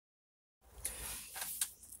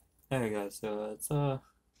Hey guys, it's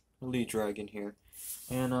Elite Dragon here,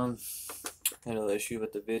 and had an issue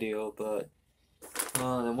with the video, but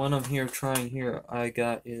the one I'm here trying here I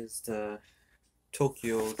got is the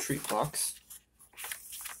Tokyo Treat Box.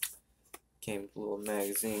 Came with a little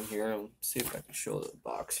magazine here. Let's see if I can show the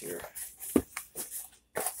box here.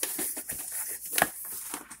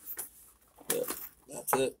 Yeah,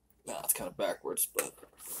 that's it. Nah, it's kind of backwards, but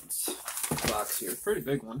it's the box here. Pretty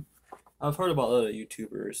big one. I've heard about other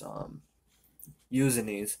YouTubers using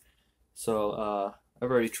these. So,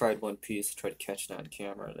 I've already tried One Piece, tried to catch it on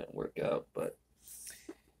camera, it didn't work out, but,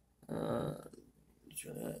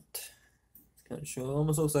 show that. It's kind of show,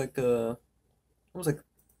 almost looks like almost like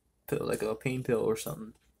pill, like a pain pill or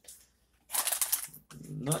something.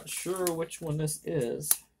 Not sure which one this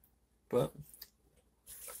is, but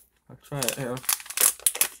I'll try it here.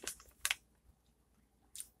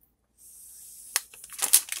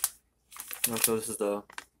 So this is the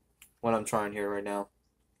one I'm trying here right now.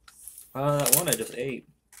 That one I just ate.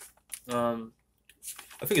 I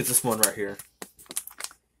think it's this one right here.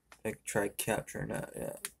 I can try capturing that.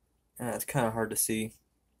 Yeah, it's kind of hard to see,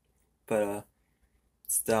 but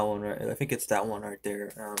it's that one right. I think it's that one right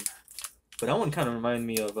there. But that one kind of reminded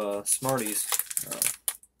me of Smarties.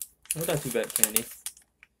 Not too bad candy.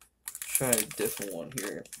 Try a different one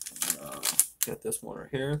here. Got this one right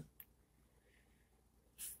here.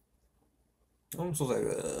 Almost looks like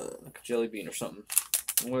a jelly bean or something.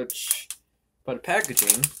 Which, by the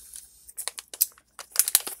packaging,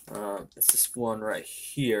 it's this one right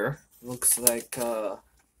here. Looks like, I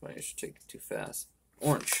should take it too fast.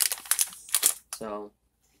 Orange. So,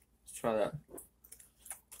 let's try that.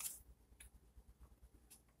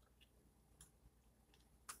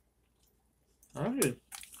 Alright.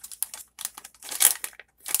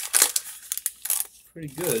 Pretty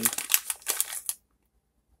good.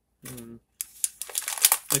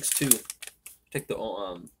 Next two. Take the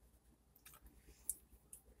orange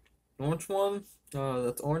one,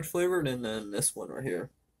 that's orange flavored, and then this one right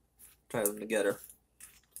here. Try them together.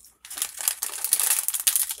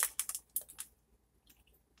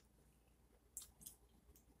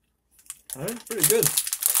 Alright, pretty good.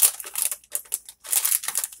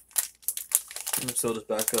 I'm gonna fill this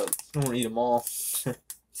back up. I don't want to eat them all.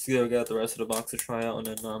 See, I got the rest of the box to try out, and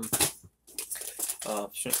then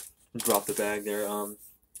drop the bag there.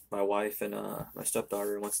 My wife and my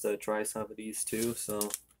stepdaughter wants to try some of these too,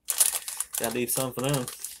 so gotta leave some for them.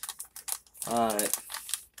 Alright.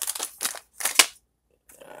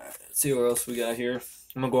 Let's see what else we got here.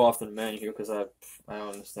 I'm gonna go off the menu here because I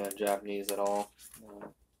don't understand Japanese at all.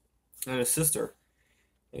 I have a sister.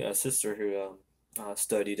 I got a sister who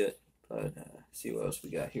studied it, but see what else we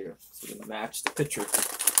got here. So we're gonna match the picture.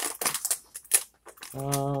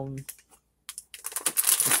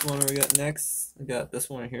 This one we got next. I got this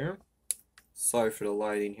one here. Sorry for the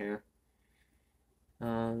lighting here.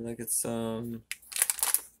 Like it's the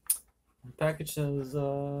package says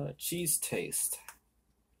cheese taste.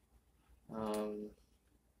 It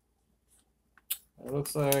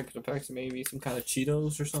looks like the package maybe some kind of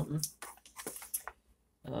Cheetos or something.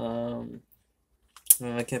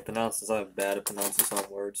 I can't pronounce this. I'm bad at pronouncing some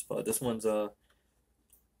words, but this one's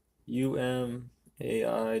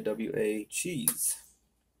UMAIWA cheese.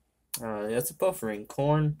 That's a puffering,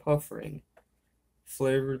 corn puffering,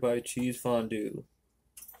 flavored by cheese fondue.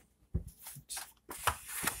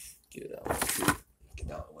 Get it out of the way.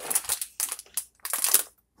 Get out of the way.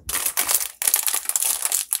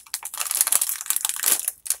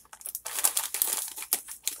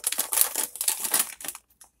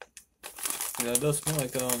 Yeah, it does smell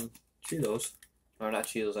like Cheetos, or not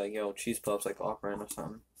Cheetos, like cheese puffs, like Off-Brand or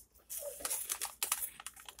something.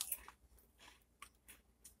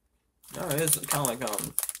 No, it is kind of like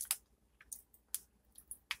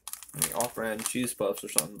Off-Brand cheese puffs or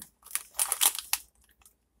something.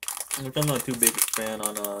 Which I'm not too big a fan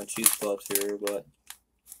on cheese puffs here, but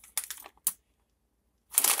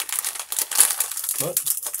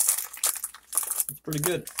it's pretty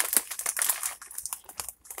good.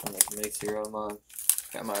 I'm gonna mix here.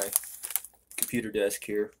 Got my computer desk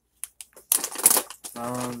here.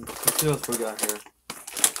 Let's see what else we got here.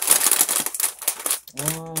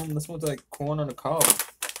 This one's like corn on the cob,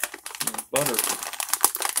 and butter.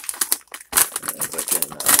 If I can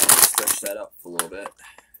stretch that up a little bit.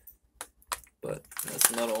 But that's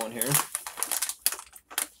another one here.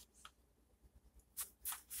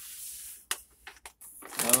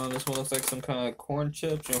 This one looks like some kind of corn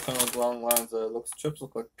chips, kind of like along lines of chips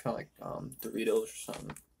look like kind of like Doritos or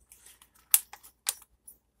something.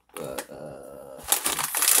 But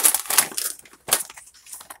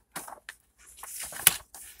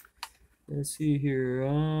Let's see here.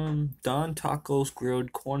 Don Tacos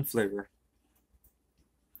grilled corn flavor.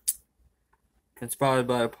 Inspired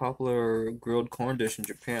by a popular grilled corn dish in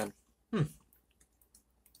Japan. I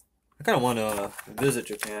kind of want to visit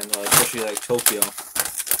Japan, especially like Tokyo.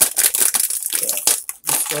 Yeah.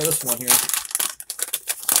 Let's try this one here.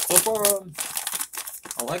 So far,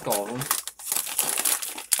 I like all of them.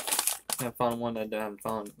 I haven't found one that I haven't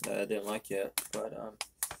found that I didn't like yet, but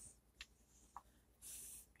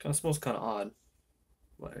kind of smells kind of odd.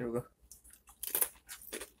 But here we go.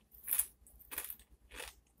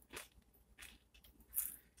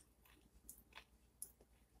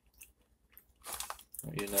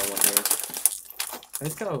 You know one here.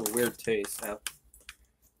 It's kind of a weird taste.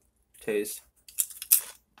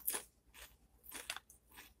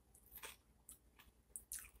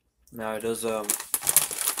 Now it does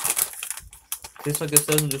tastes like it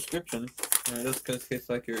says in the description. And it does taste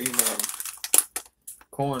like you're eating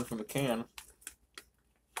corn from a can.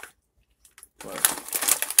 But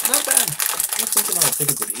not bad. Not something I would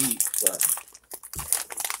think it would eat, but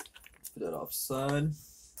put that offside.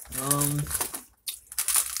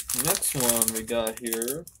 Next one we got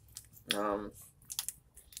here. It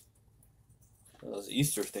was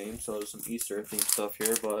Easter themed, so there's some Easter themed stuff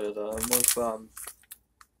here, but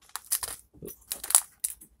with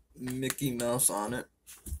Mickey Mouse on it.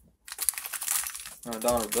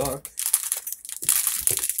 Donald Duck.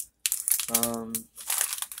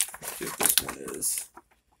 Let's see what this one is.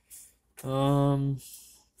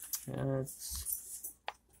 That's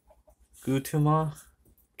Gutuma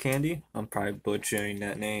candy. I'm probably butchering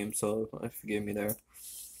that name, so forgive me there.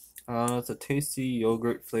 It's a tasty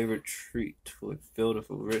yogurt flavored treat filled with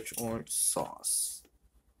a rich orange sauce.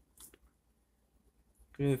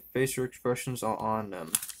 Good facial expressions are on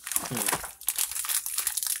them.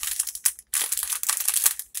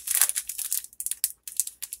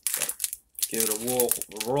 Give it a roll.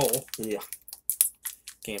 Yeah.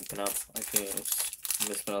 I can't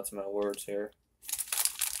mispronounce my words here.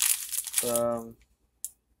 Oh,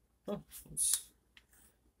 you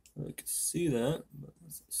can see that, but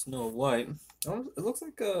it's Snow White. Oh, it looks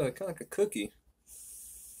like kind of like a cookie.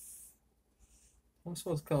 Almost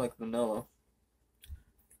smells kind of like vanilla.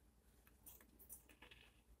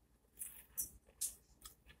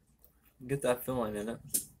 Get that filling in it.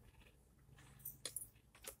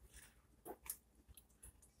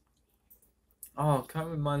 Oh, it kind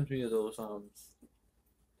of reminds me of those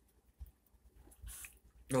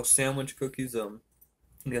sandwich cookies. You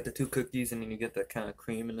got the two cookies, and then you get that kind of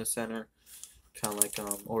cream in the center, kind of like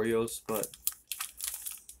Oreos, but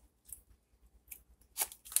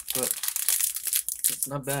it's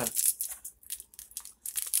not bad.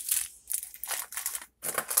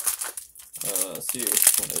 Let's see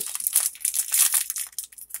which one is.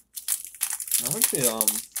 I like the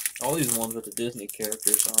all these ones with the Disney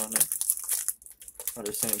characters on it are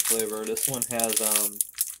the same flavor. This one has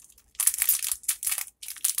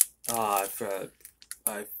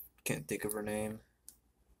I can't think of her name.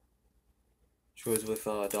 She was with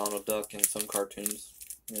Donald Duck in some cartoons.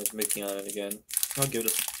 There's Mickey on it again. I'll give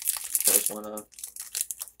this first one a.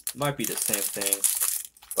 Might be the same thing,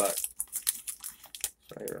 but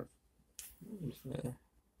right here.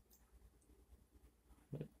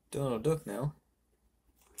 Donald Duck now.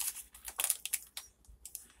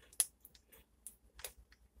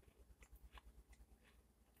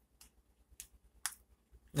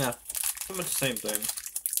 Yeah, pretty much the same thing.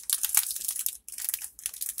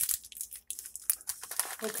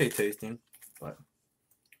 Okay tasting, but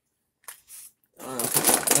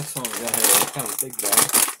next one we got here is kind of a big bag.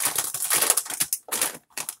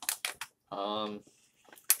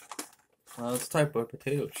 It's a type of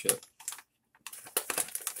potato chip,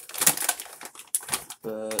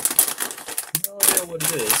 but no idea what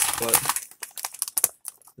it is. But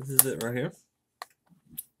this is it right here.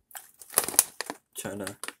 Trying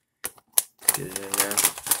to get it in there.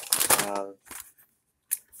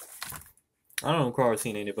 I don't recall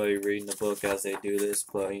seeing anybody reading the book as they do this,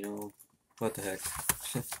 but you know, what the heck.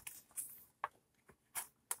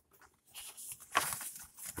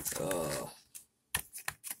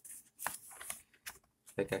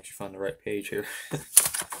 I can actually find the right page here.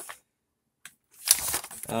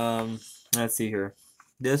 Let's see here.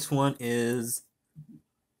 This one is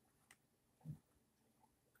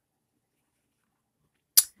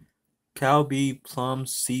Calbee Plum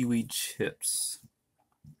Seaweed Chips.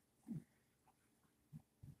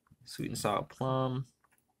 Sweet and sour plum.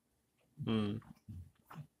 I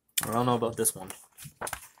don't know about this one.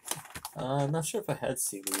 I'm not sure if I had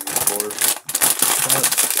seaweed before. But...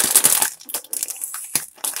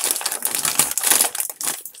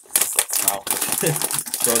 wow.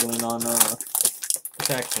 struggling on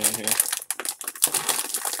Pac-Man here.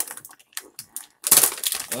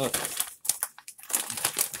 Okay.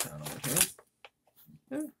 Down over here.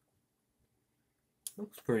 Yeah.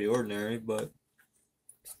 Looks pretty ordinary, but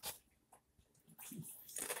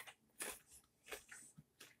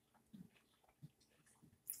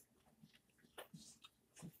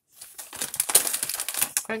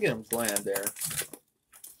kind of get them bland there.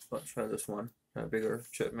 Let's try this one. A bigger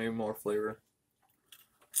chip, maybe more flavor.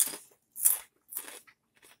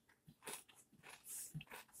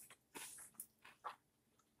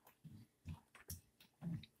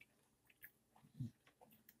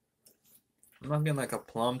 I'm not getting like a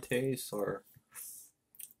plum taste, or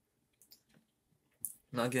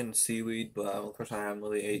I'm not getting seaweed, but of course I haven't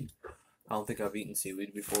really ate. I don't think I've eaten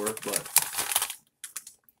seaweed before, but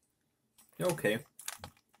okay.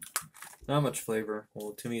 Not much flavor.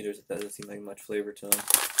 Well, to me, it doesn't seem like much flavor to them.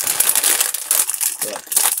 But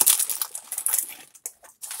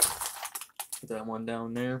put that one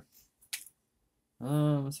down there.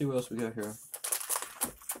 Let's see what else we got here.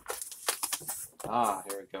 Ah,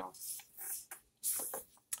 here we go.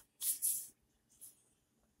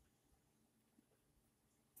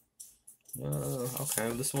 Okay,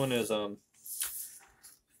 this one is if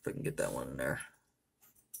I can get that one in there.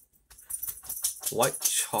 White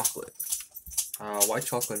chocolate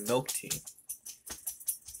milk tea.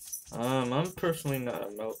 I'm personally not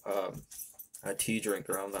a tea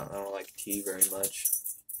drinker. I don't like tea very much.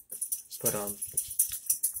 But I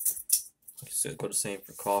guess it go the same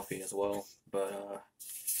for coffee as well. But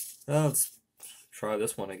let's try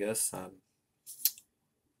this one, I guess.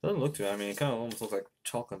 Doesn't look too. I mean, it kind of almost looks like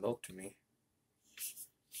chocolate milk to me.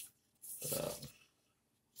 But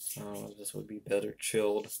I don't know if this would be better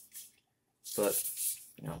chilled. But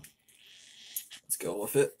you know, let's go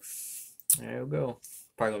with it. There we go.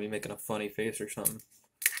 Probably gonna be making a funny face or something.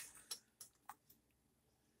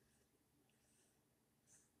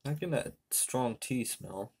 Not getting that strong tea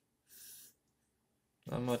smell.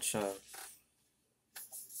 Not much. There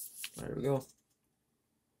we go.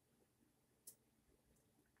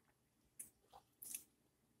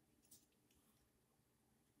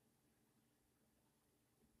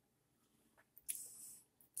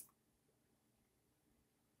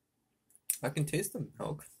 I can taste the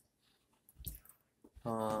milk.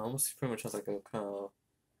 Almost pretty much has like a kind of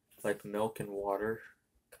like milk and water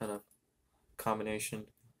kind of combination.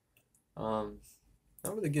 Not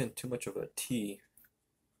really getting too much of a tea.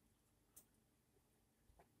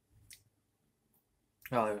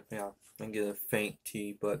 Oh yeah, I can get a faint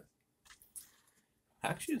tea, but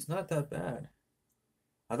actually it's not that bad.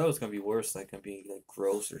 I thought it was gonna be worse, like gonna be like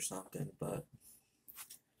gross or something, but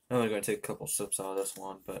I'm only gonna take a couple sips out of this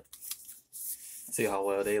one, but see how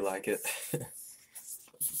well they like it. Put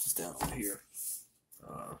this down over here.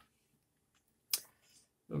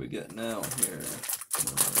 What we got now here?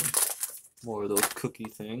 More of those cookie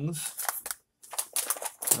things.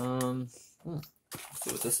 Let's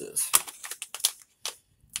see what this is.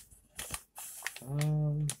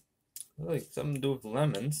 Like something to do with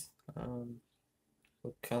lemons.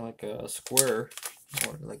 Look kind of like a square,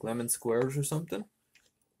 or like lemon squares or something.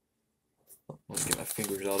 Let's get my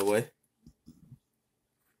fingers out of the way.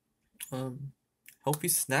 Healthy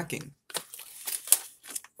snacking.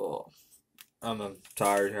 Oh, I'm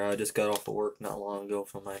tired here. I just got off of work not long ago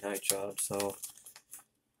from my night job, so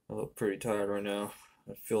I look pretty tired right now.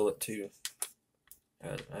 I feel it too.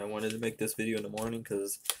 I wanted to make this video in the morning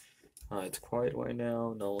because it's quiet right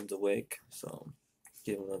now. No one's awake, so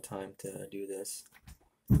give them the time to do this.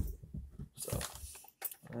 So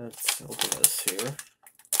let's open this here.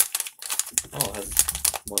 Oh, it has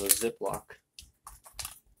one of the Ziploc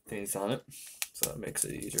things on it, so that makes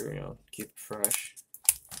it easier, you know, keep it fresh.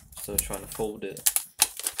 So trying to fold it,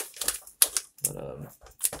 but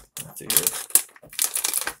let's see here.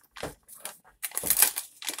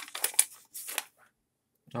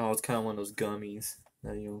 Oh, it's kind of one of those gummies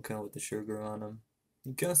that, you know, kind of with the sugar on them.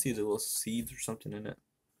 You can see the little seeds or something in it,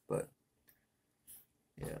 but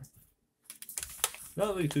yeah,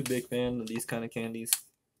 not really too big fan of these kind of candies.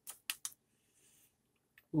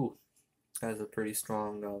 Ooh, has a pretty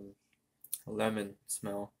strong lemon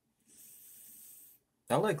smell.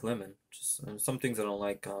 I like lemon. Just some things I don't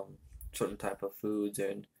like certain type of foods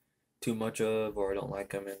and too much of, or I don't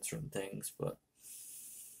like them in certain things. But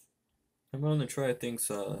I'm willing to try things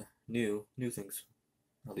new things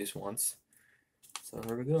at least once. So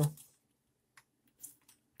here we go.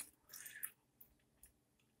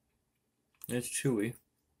 It's chewy.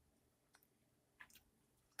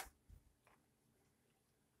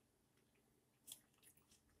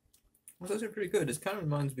 It's actually pretty good. It kind of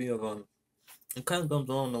reminds me of It kind of comes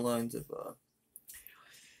along the lines of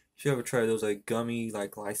if you ever try those like gummy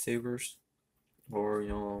like lifesavers,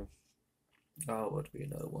 or what would be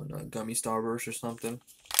another one, gummy starburst or something.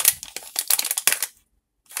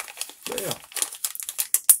 But yeah.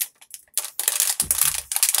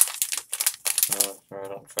 Sorry, I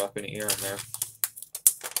don't drop any air in there.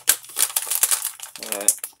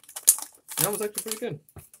 Alright. That was actually pretty good.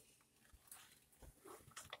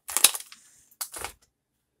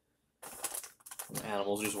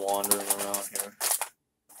 Animals just wandering around here.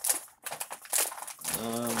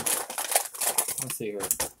 Let's see here.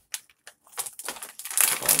 Like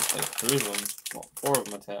 3 of them, well, 4 of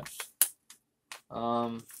them attached.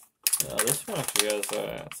 Yeah, this one actually has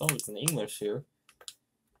some of it's in English here.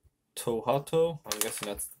 Tohato, I'm guessing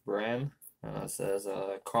that's the brand. It says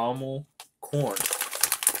caramel corn.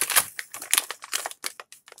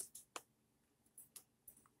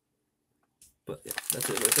 But yeah, that's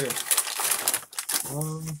it right there.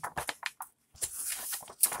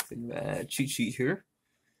 Big cheat sheet here.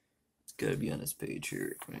 It's gotta be on this page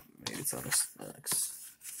here. Maybe it's on this next.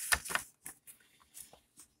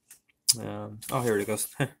 Oh, here it goes.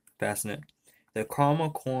 Passing it. The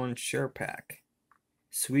caramel corn share pack.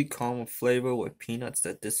 Sweet caramel flavor with peanuts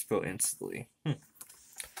that disappear instantly. I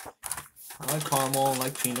like caramel and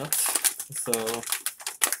like peanuts, so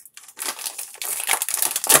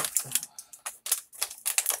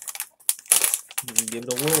let me give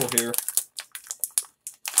it a whirl here.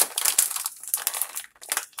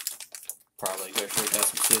 Probably actually got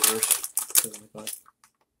some scissors, but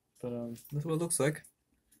that's what it looks like.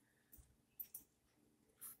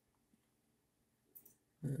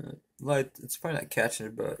 Light, it's probably not catching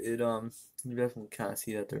it, but it you definitely kind of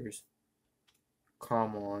see that there's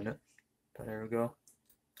caramel on it. But there we go.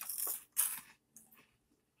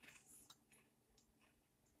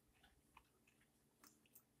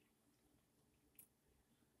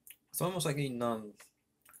 It's almost like eating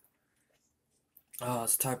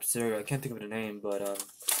it's a type of cereal. I can't think of the name, but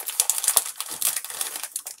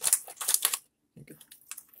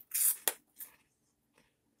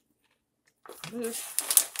there's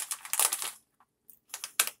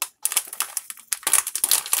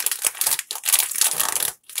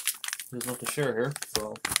nothing to share here,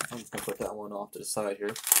 so I'm just gonna put that one off to the side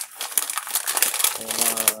here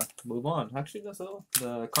and move on. Actually, that's all.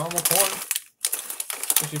 The caramel corn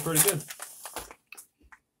actually pretty good.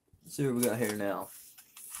 Let's see what we got here now.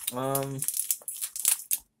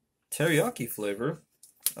 Teriyaki flavor.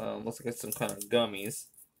 Looks like it's some kind of gummies.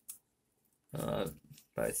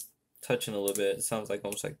 By touching a little bit, it sounds like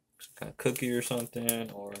almost like some kind of cookie or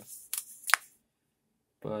something.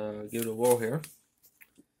 But give it a whirl here.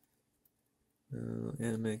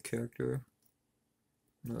 Anime character.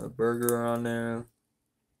 Burger on there.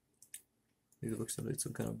 It looks like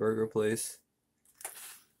some kind of burger place.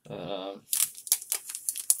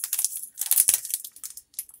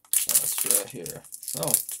 Let's try here.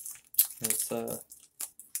 Oh, it's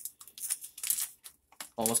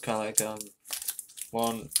almost kind of like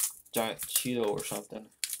one giant Cheeto or something.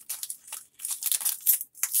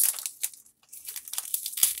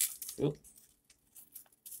 Oop.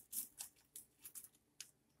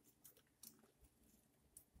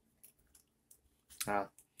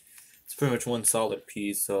 It's pretty much one solid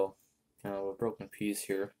piece, so kind of a broken piece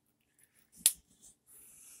here.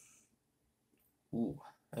 Ooh,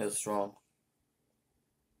 that is strong.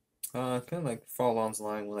 Kind of like fall along the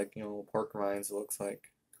line with like pork rinds. It looks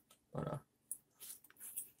like, but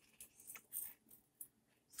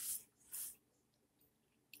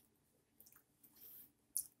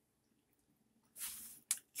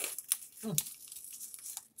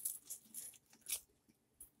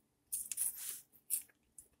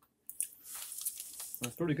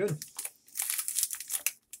that's pretty good.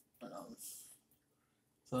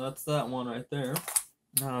 So that's that one right there.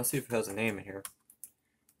 Now let's see if it has a name in here.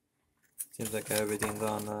 Seems like everything's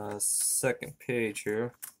on the second page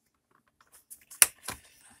here.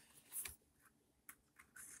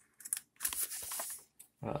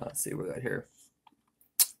 Let's see what we got here.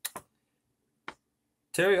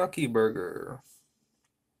 Teriyaki burger.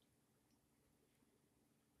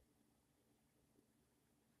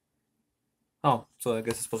 Oh, so I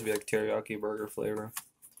guess it's supposed to be like teriyaki burger flavor.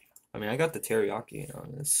 I mean, I got the teriyaki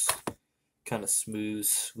on this kind of smooth,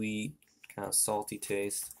 sweet, kind of salty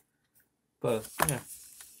taste. But yeah,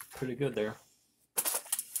 pretty good there.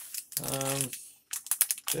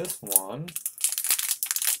 This one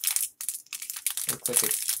looks like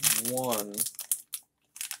it's one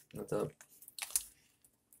with a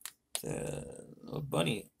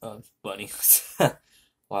bunny. Bunny.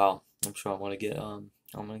 Wow, I'm sure I'm gonna get a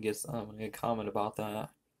comment about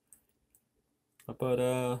that.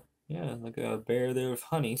 But yeah, like a bear there with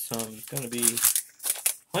honey, so it's gonna be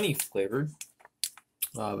honey flavored,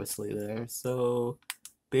 obviously there. So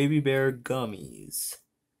baby bear gummies.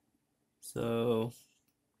 So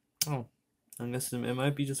oh, I guess it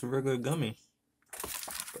might be just a regular gummy.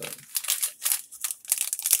 But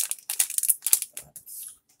let's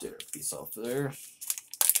get a piece off there.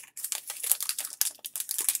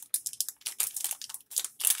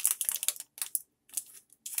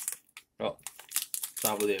 Oh, it's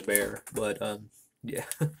not really a bear, but yeah.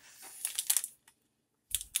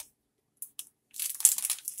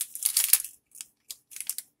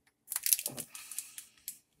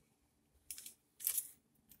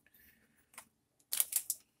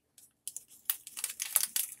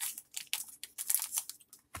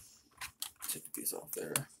 Take a piece off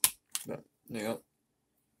there. But yep.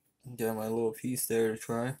 Got my little piece there to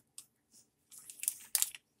try.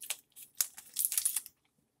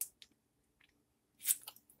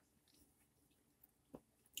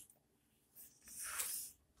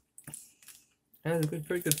 It has a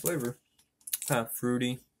pretty good flavor. Kind of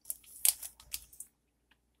fruity.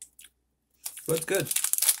 But it's good.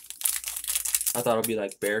 I thought it would be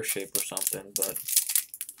like bear shape or something, but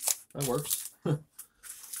that works.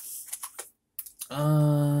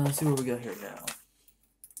 Let's see what we got here now.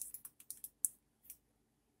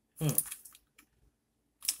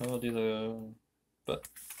 I'll do but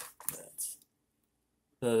that's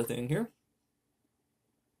the other thing here.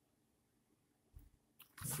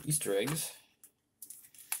 Easter eggs.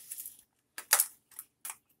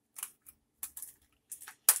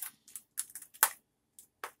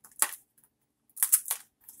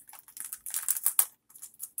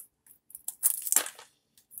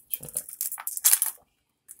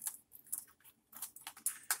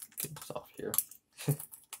 Get this off here.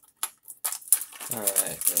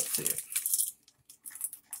 Alright, let's see.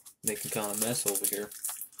 Making kind of mess over here.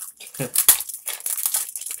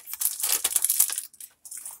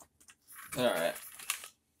 Alright.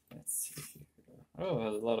 Let's see here. Oh,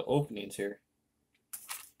 there's a lot of openings here.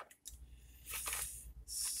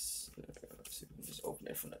 So, let's see if we can just open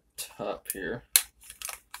it from the top here.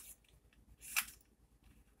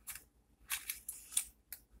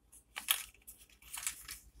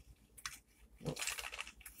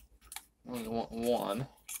 Only want one.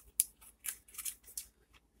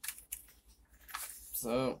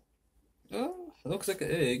 So, oh, it looks like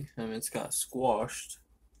an egg. I mean, it's kind of squashed,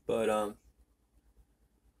 but I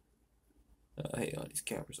hate all these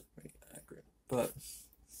cameras are pretty accurate, but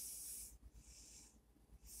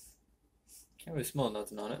can't really smell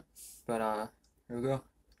nothing on it. But here we go.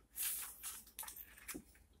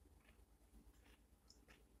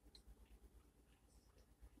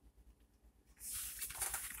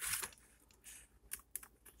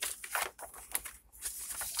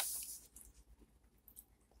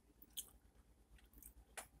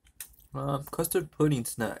 Custard pudding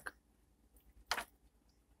snack.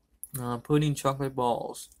 Pudding chocolate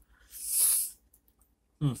balls.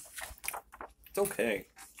 It's okay.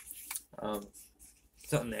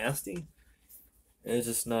 It's not nasty. It's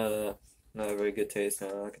just not a very good taste.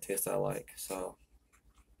 Not like a taste I like. So,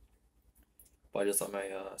 but I just let my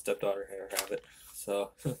stepdaughter here have it.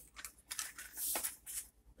 So,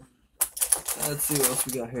 let's see what else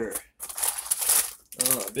we got here.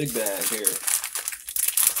 Oh, a big bag here.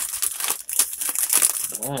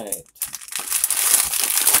 Alright.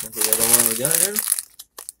 That's the other one we got here.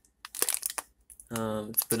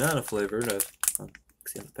 It's banana flavored. I've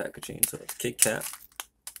seen the packaging, so it's Kit Kat.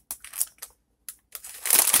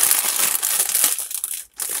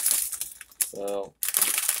 So,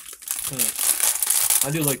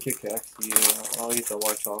 I do like Kit Kat. Yeah, I'll eat the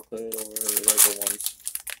white chocolate or the regular ones.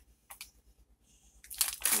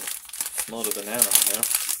 Smell the banana in there.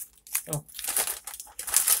 Oh.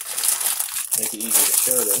 Make it easy to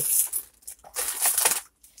share this.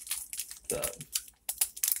 So, let's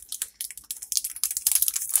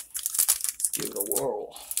give it a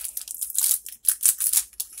whirl.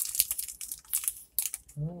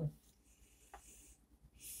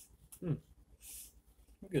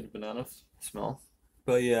 Good banana smell.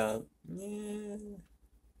 But yeah.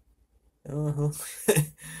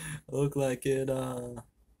 Looked like it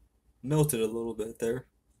melted a little bit there.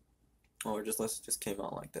 Or just came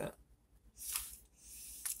out like that.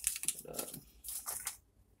 But,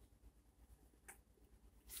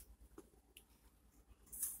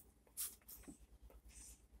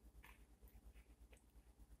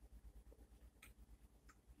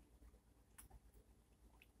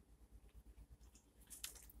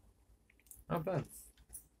 not bad.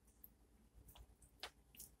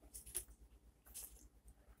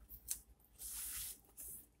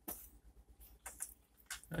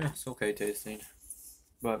 It's okay tasting.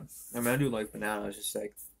 But I mean, I do like banana. It's just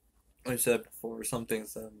like I said before, some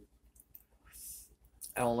things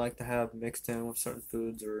I don't like to have mixed in with certain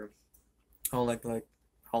foods, or I don't like I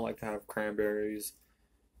don't like to have cranberries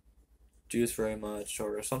juice very much,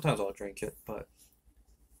 or sometimes I'll drink it, but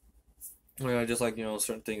I mean, I just like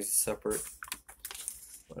certain things separate.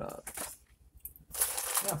 But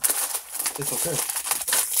yeah, it's okay.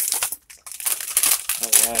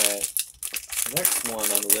 All right, next one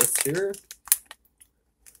on the list here.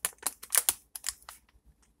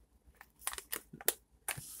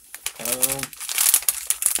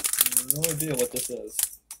 No idea what this is.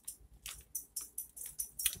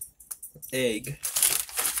 Egg.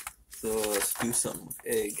 So let's do something with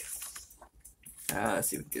egg. Let's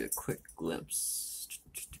see if we can get a quick glimpse.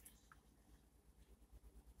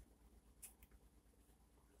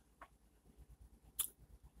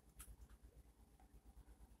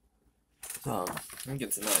 I think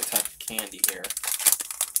it's another type of candy here.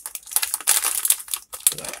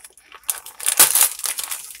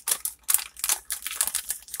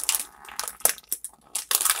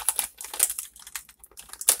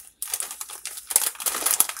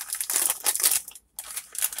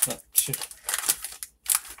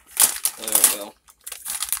 There we go.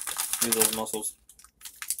 Use those muscles.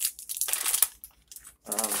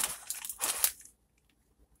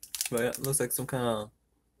 But yeah, it looks like some kind of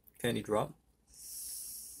candy drop.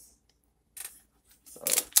 So.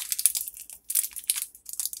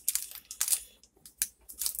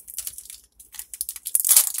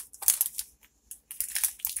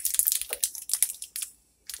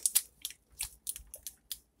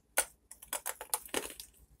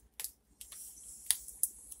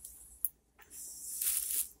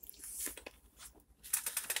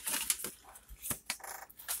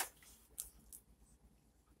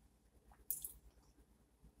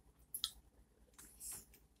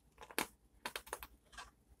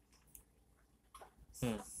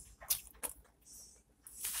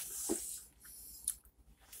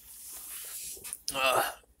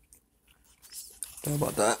 How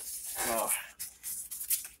about that? Oh.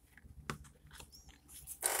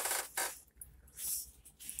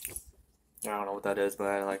 I don't know what that is, but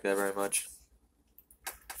I don't like that very much.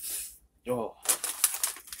 Oh.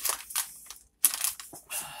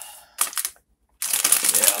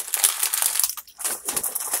 Yeah.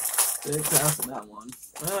 Big pass on that one.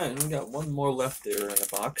 Alright, we got one more left there in the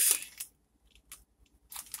box.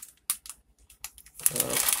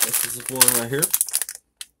 This is one right here.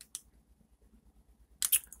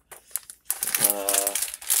 I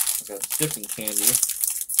got dipping candy.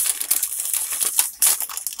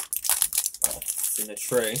 It's in a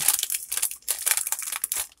tray.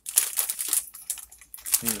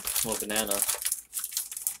 More banana.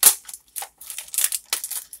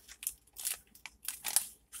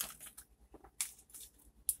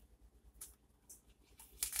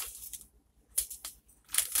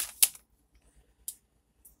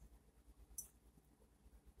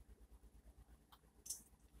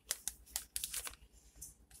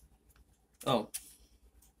 Oh.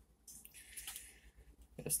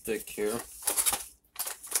 Got a stick here.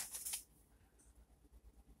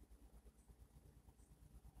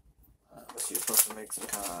 Let's see, we're supposed to make some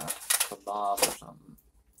kind of kebab or something.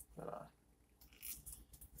 Let's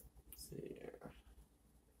see here.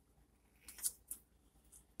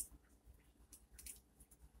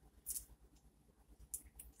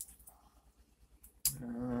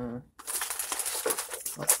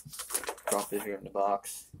 Oh, dropped it here in the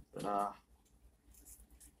box. But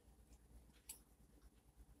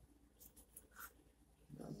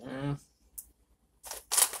and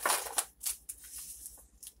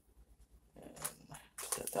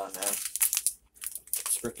put that down there.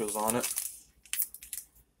 Sprinkles on it.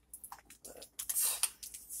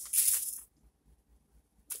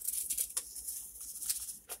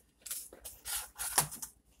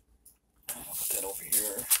 I'll put that over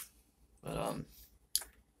here. But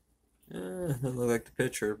doesn't look like the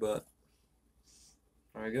picture, but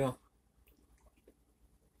there we go.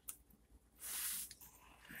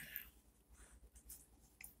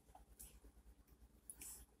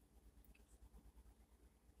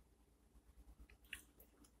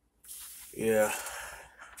 Yeah.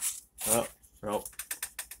 Oh, nope.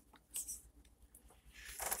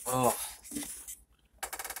 Oh.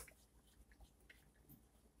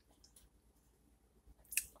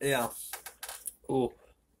 Yeah. Oh.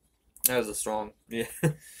 That was a strong. Yeah.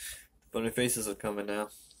 Funny faces are coming now.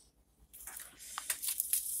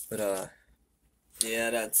 But yeah,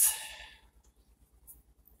 that's.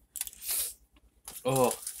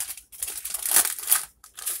 Oh.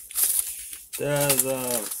 That's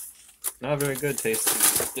Not very good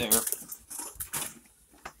tasting dinner.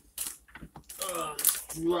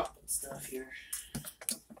 Dropping stuff here.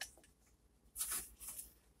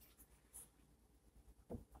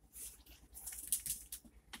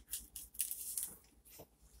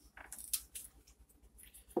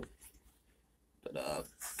 But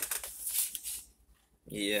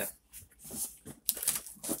yeah.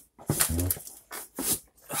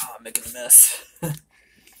 Oh, I'm making a mess.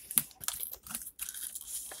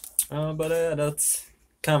 But that's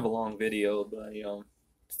kind of a long video, but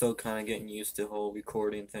still kind of getting used to the whole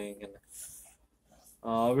recording thing, and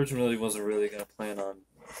originally wasn't really gonna plan on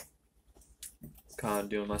kind of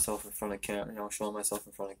doing myself in front of camera, showing myself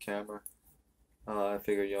in front of camera. I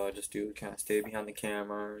figured, I'd just kind of stay behind the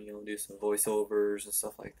camera, do some voiceovers and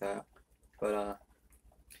stuff like that. But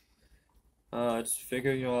I just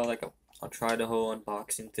figured, I'll try the whole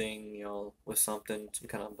unboxing thing, with some kind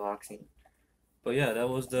of unboxing. But yeah, that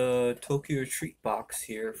was the Tokyo Treat box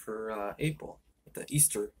here for April, with the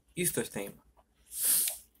Easter theme.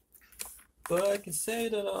 But I can say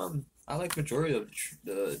that I like majority of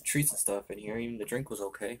the treats and stuff in here. Even the drink was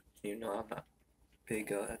okay. I'm not a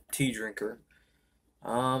big tea drinker. It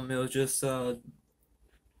was just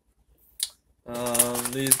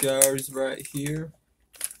these guys right here,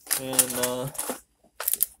 and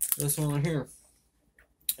this one here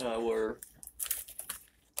were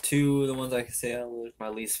two of the ones I can say were my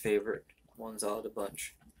least favorite ones out of the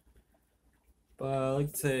bunch. But I'd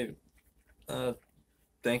like to say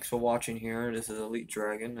thanks for watching here. This is Elite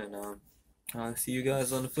Dragon, and I'll see you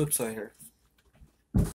guys on the flip side here.